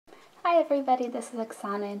Hi everybody, this is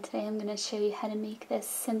Oksana and today I'm going to show you how to make this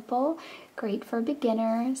simple, great for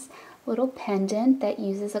beginners, little pendant that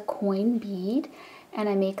uses a coin bead. And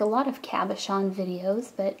I make a lot of cabochon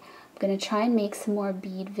videos, but I'm going to try and make some more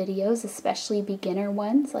bead videos, especially beginner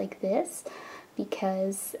ones like this,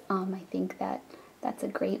 because I think that's a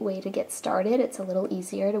great way to get started. It's a little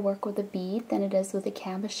easier to work with a bead than it is with a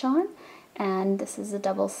cabochon. And this is a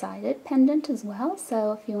double-sided pendant as well,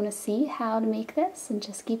 so if you want to see how to make this, and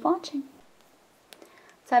just keep watching.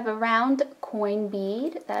 So I have a round coin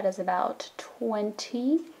bead that is about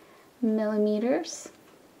 20 millimeters.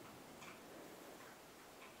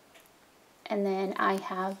 And then I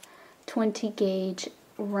have 20 gauge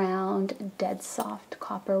round dead soft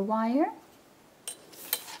copper wire.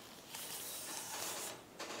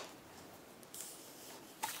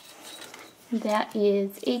 That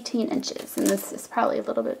is 18 inches, and this is probably a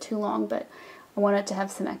little bit too long, but I want it to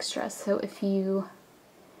have some extra. So if you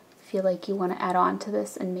feel like you want to add on to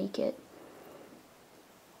this and make it,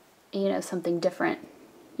 something different,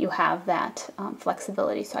 you have that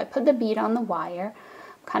flexibility. So I put the bead on the wire,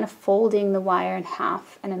 I'm kind of folding the wire in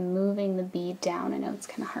half, and I'm moving the bead down. I know it's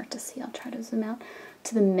kind of hard to see, I'll try to zoom out,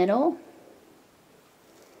 to the middle.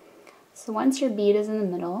 So once your bead is in the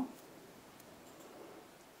middle,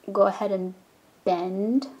 go ahead and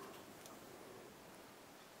bend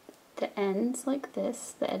the ends like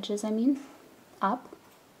this, the edges I mean, up.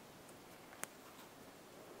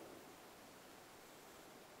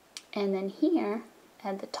 And then here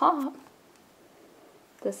at the top,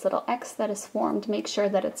 this little X that is formed, make sure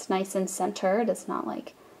that it's nice and centered, it's not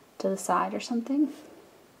like to the side or something.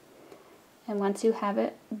 And once you have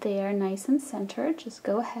it there nice and centered, just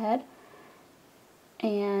go ahead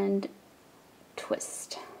and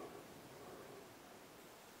twist.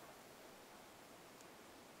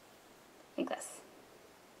 Like this.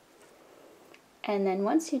 And then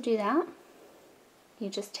once you do that, you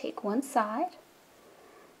just take one side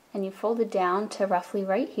and you fold it down to roughly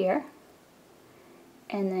right here.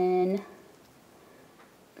 And then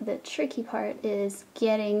the tricky part is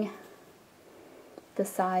getting the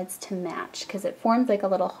sides to match, because it forms like a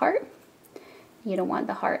little heart. You don't want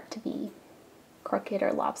the heart to be crooked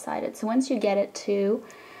or lopsided. So once you get it to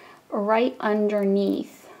right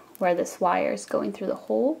underneath where this wire is going through the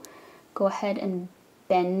hole, go ahead and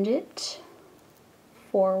bend it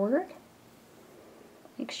forward.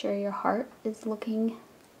 Make sure your heart is looking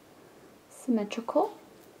symmetrical.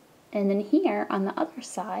 And then here on the other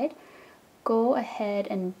side, go ahead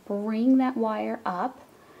and bring that wire up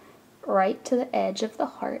right to the edge of the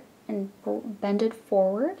heart and bend it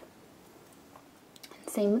forward. And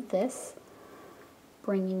same with this,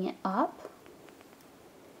 bringing it up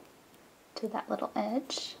to that little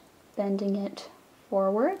edge, bending it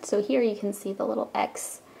forward. So here you can see the little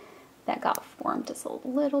X that got formed is a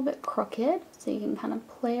little bit crooked, so you can kind of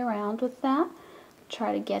play around with that,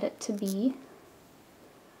 try to get it to be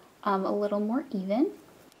a little more even.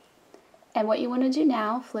 And what you want to do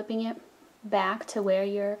now, flipping it back to where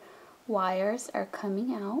your wires are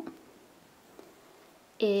coming out,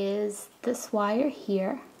 is this wire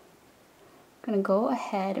here. I'm going to go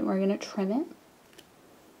ahead and we're going to trim it,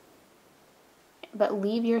 but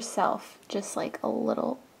leave yourself just like a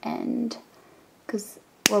little end, because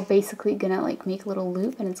we're basically going to like make a little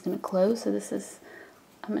loop and it's going to close. So this is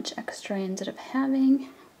how much extra I ended up having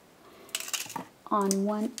on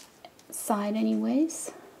one side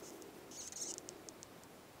anyways.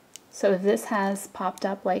 So if this has popped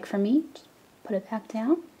up like for me, just put it back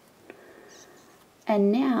down.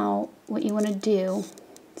 And now what you want to do,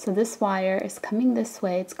 so this wire is coming this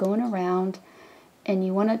way, it's going around, and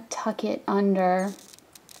you want to tuck it under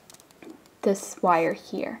this wire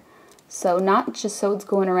here. So not just so it's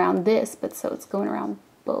going around this, but so it's going around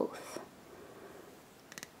both.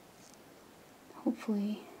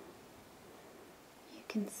 Hopefully you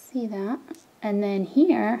can see that. And then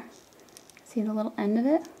here, see the little end of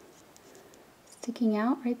it sticking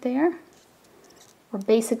out right there? We're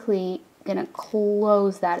basically gonna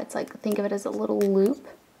close that. It's like, think of it as a little loop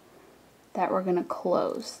that we're gonna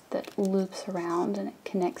close, that loops around and it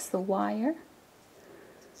connects the wire.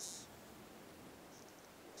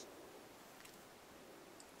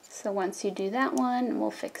 So once you do that one,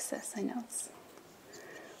 we'll fix this. I know it's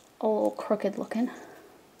a little crooked looking.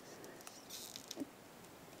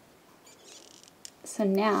 So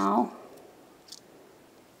now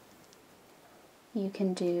you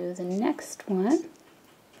can do the next one.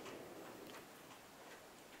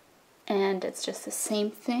 And it's just the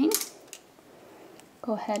same thing.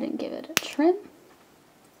 Go ahead and give it a trim.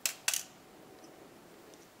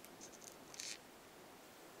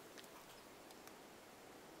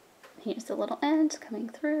 Here's the little end coming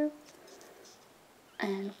through,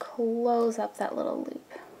 and close up that little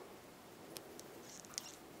loop.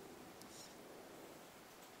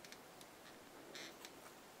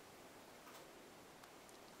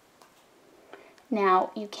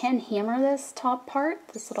 Now you can hammer this top part,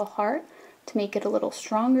 this little heart, to make it a little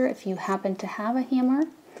stronger if you happen to have a hammer.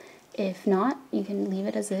 If not, you can leave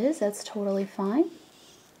it as is, that's totally fine.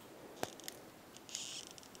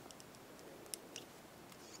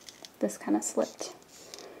 This kind of slipped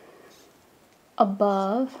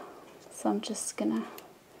above, so I'm just gonna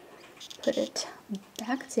put it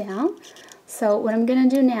back down. So what I'm gonna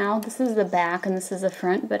do now, this is the back and this is the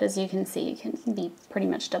front, but as you can see, it can be pretty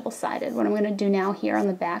much double-sided. What I'm gonna do now here on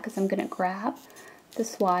the back is I'm gonna grab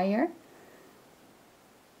this wire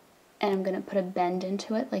and I'm gonna put a bend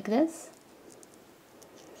into it like this.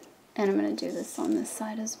 And I'm gonna do this on this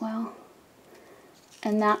side as well.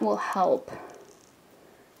 And that will help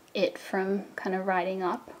it from kind of riding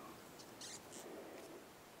up.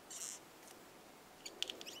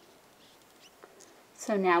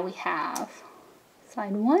 So now we have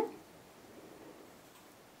side 1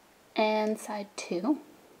 and side 2.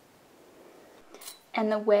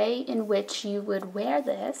 And the way in which you would wear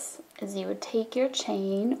this is you would take your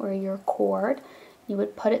chain or your cord, you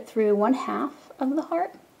would put it through 1/2 of the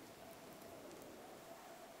heart,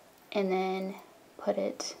 and then put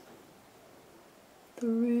it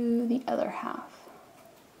through the other half,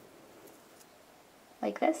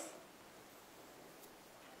 like this.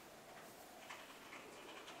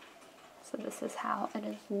 So this is how it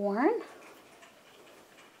is worn.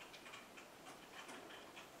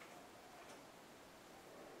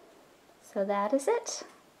 So that is it.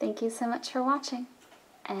 Thank you so much for watching,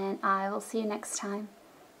 and I will see you next time.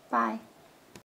 Bye.